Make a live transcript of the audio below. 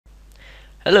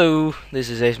Hello, this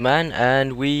is Ace Man,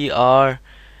 and we are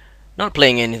not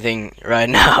playing anything right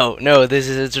now. No, this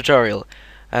is a tutorial.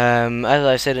 As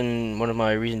I said in one of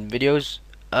my recent videos,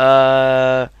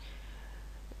 uh,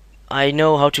 I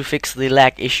know how to fix the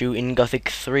lag issue in Gothic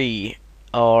 3,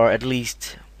 or at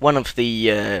least one of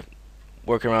the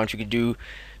workarounds you could do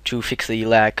to fix the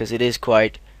lag, because it is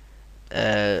quite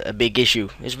a big issue.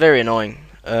 It's very annoying.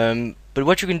 But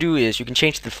what you can do is you can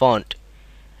change the font.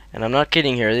 And I'm not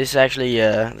kidding here. This actually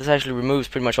removes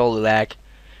pretty much all the lag.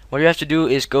 What you have to do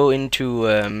is go into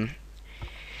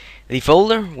the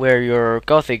folder where your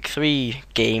Gothic 3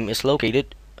 game is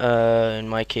located. In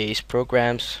my case,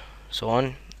 programs, so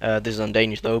on. This is on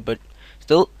Danish though, but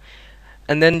still.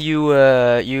 And then you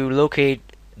locate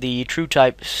the true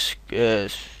type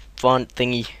font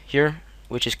thingy here,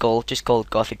 which is just called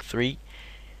Gothic 3.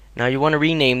 Now you want to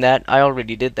rename that. I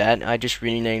already did that. I just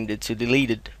renamed it to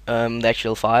deleted the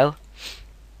actual file.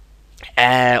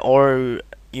 Or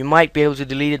you might be able to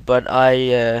delete it, but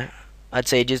I'd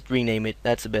say just rename it.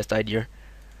 That's the best idea.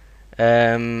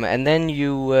 And then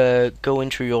you go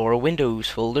into your Windows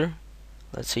folder.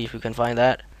 Let's see if we can find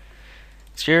that.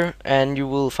 It's here, and you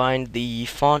will find the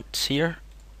fonts here.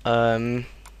 And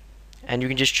you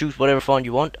can just choose whatever font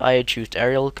you want. I choose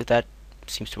Arial because that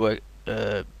seems to work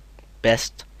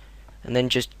best. And then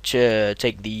just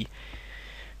take the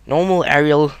normal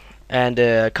Arial and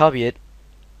copy it,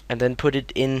 and then put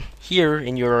it in here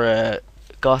in your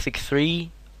Gothic 3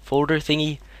 folder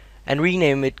thingy, and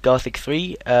rename it Gothic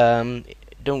 3.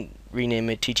 Don't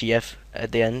rename it TTF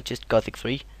at the end, just Gothic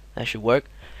 3. That should work.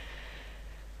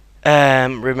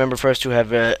 Remember first to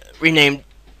have renamed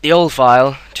the old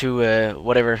file to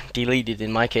whatever, deleted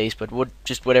in my case, but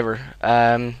just whatever.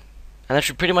 And that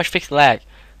should pretty much fix the lag.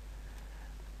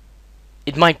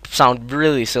 It might sound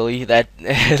really silly that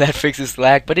that fixes the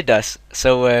lag, but it does.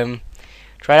 So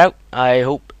try it out. I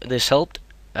hope this helped.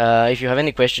 If you have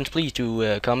any questions, please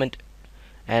do comment.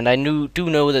 And I do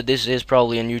know that this is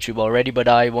probably on YouTube already, but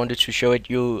I wanted to show it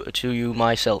to you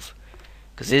myself,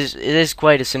 because it is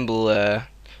quite a simple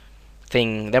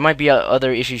thing. There might be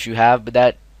other issues you have, but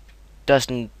that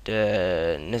doesn't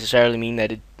necessarily mean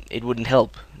that it wouldn't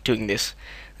help doing this.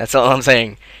 That's all I'm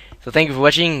saying. So thank you for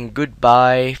watching.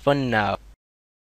 Goodbye for now.